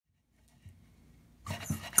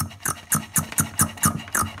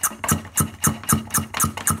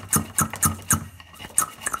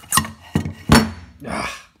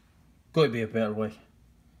got to be a better way.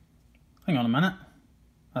 Hang on a minute.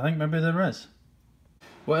 I think maybe there is.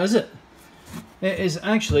 What is it? It is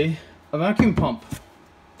actually a vacuum pump.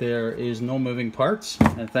 There is no moving parts,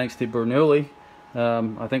 and thanks to Bernoulli,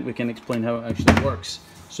 I think we can explain how it actually works.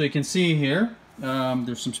 So you can see here,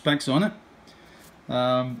 there's some specs on it.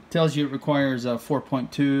 Tells you it requires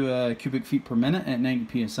 4.2 cubic feet per minute at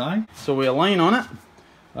 90 psi. So we align on it.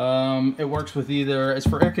 It works with either, it's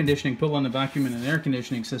for air conditioning, pull on the vacuum in an air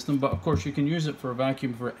conditioning system, but of course you can use it for a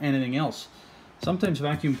vacuum for anything else. Sometimes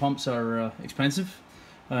vacuum pumps are expensive,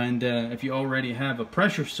 and if you already have a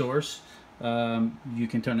pressure source, you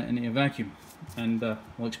can turn it into a vacuum. And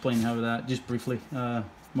I'll explain how that just briefly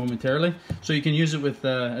momentarily. So you can use it with,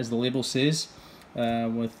 as the label says,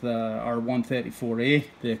 with our 134A,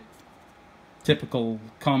 the typical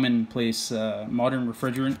commonplace modern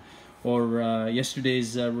refrigerant, or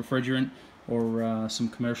yesterday's refrigerant, or some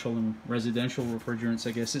commercial and residential refrigerants,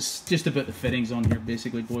 I guess. It's just about the fittings on here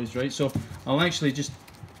basically, boys, right? So I'll actually just,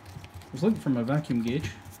 I was looking for my vacuum gauge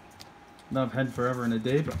that I've had forever and a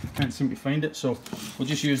day, but I can't seem to find it, so we'll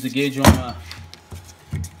just use the gauge on a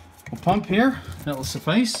pump here. That'll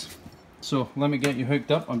suffice. So let me get you hooked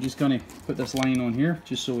up. I'm just going to put this line on here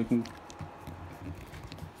just so we can,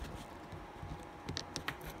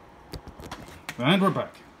 and we're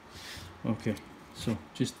back. Okay, so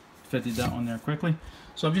just fitted that on there quickly.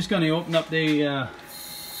 So I'm just going to open up the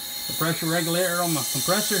pressure regulator on my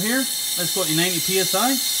compressor here. Let's go to 90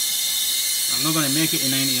 psi. I'm not going to make it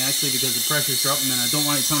to 90 actually because the pressure's dropping and I don't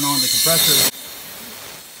want to turn on the compressor. You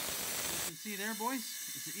can see there, boys,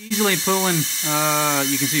 it's easily pulling,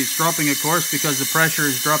 you can see it's dropping of course because the pressure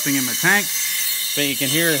is dropping in my tank, but you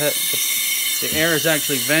can hear that the air is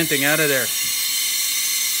actually venting out of there.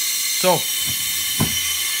 So,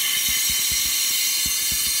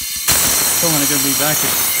 pulling a good wee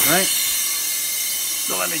vacuum, right?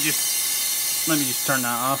 So let me just turn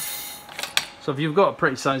that off. So if you've got a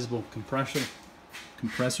pretty sizable compressor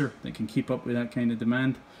that can keep up with that kind of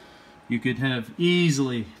demand, you could have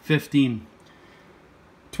easily 15,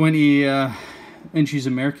 20 inches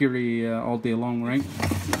of mercury all day long, right?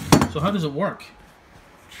 So how does it work?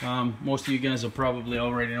 Most of you guys will probably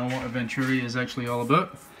already know what a Venturi is actually all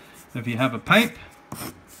about. If you have a pipe,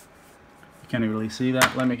 you can't really see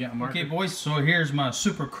that. Let me get a marker. Okay, boys. So here's my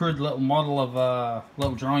super crude little model of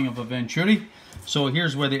little drawing of a Venturi. So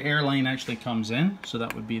here's where the air line actually comes in. So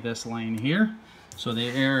that would be this line here. So the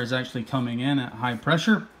air is actually coming in at high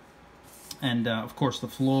pressure, and of course the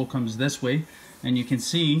flow comes this way. And you can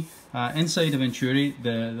see inside a Venturi,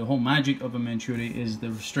 the whole magic of a Venturi is the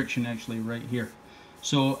restriction actually right here.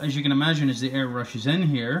 So as you can imagine, as the air rushes in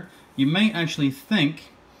here, you might actually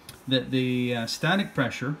think that the static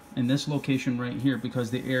pressure in this location right here, because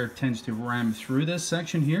the air tends to ram through this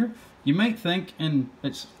section here, you might think, and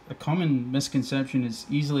it's a common misconception, it's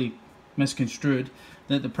easily misconstrued,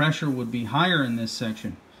 that the pressure would be higher in this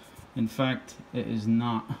section. In fact, it is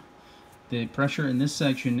not. The pressure in this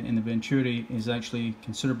section in the Venturi is actually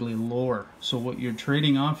considerably lower. So what you're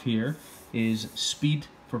trading off here is speed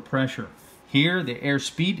for pressure. Here the air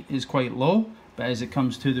speed is quite low, but as it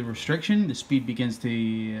comes to the restriction, the speed begins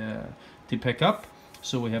to pick up.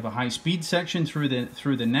 So we have a high speed section through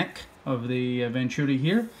the neck of the Venturi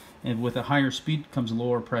here, and with a higher speed comes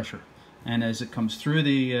lower pressure. And as it comes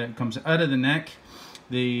through comes out of the neck,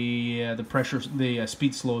 the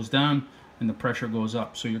speed slows down and the pressure goes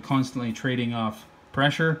up. So you're constantly trading off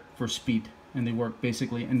pressure for speed, and they work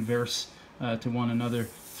basically inverse to one another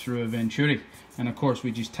through a Venturi. And of course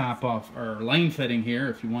we just tap off our line fitting here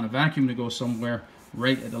if you want a vacuum to go somewhere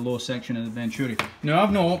right at the low section of the Venturi. Now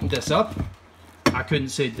I've not opened this up. I couldn't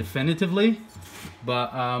say definitively,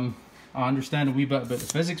 but I understand a wee bit about the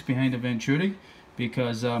physics behind a Venturi,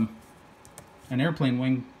 because an airplane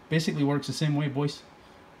wing basically works the same way, boys.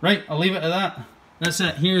 Right, I'll leave it at that. That's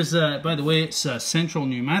it. Here's, by the way, it's Central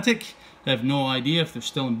Pneumatic. I have no idea if they're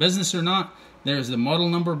still in business or not. There's the model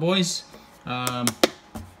number, boys.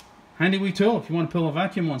 Handy wee tool if you want to pull a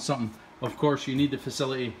vacuum on something. Of course, you need the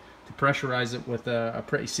facility to pressurize it with a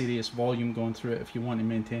pretty serious volume going through it if you want to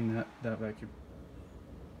maintain that vacuum.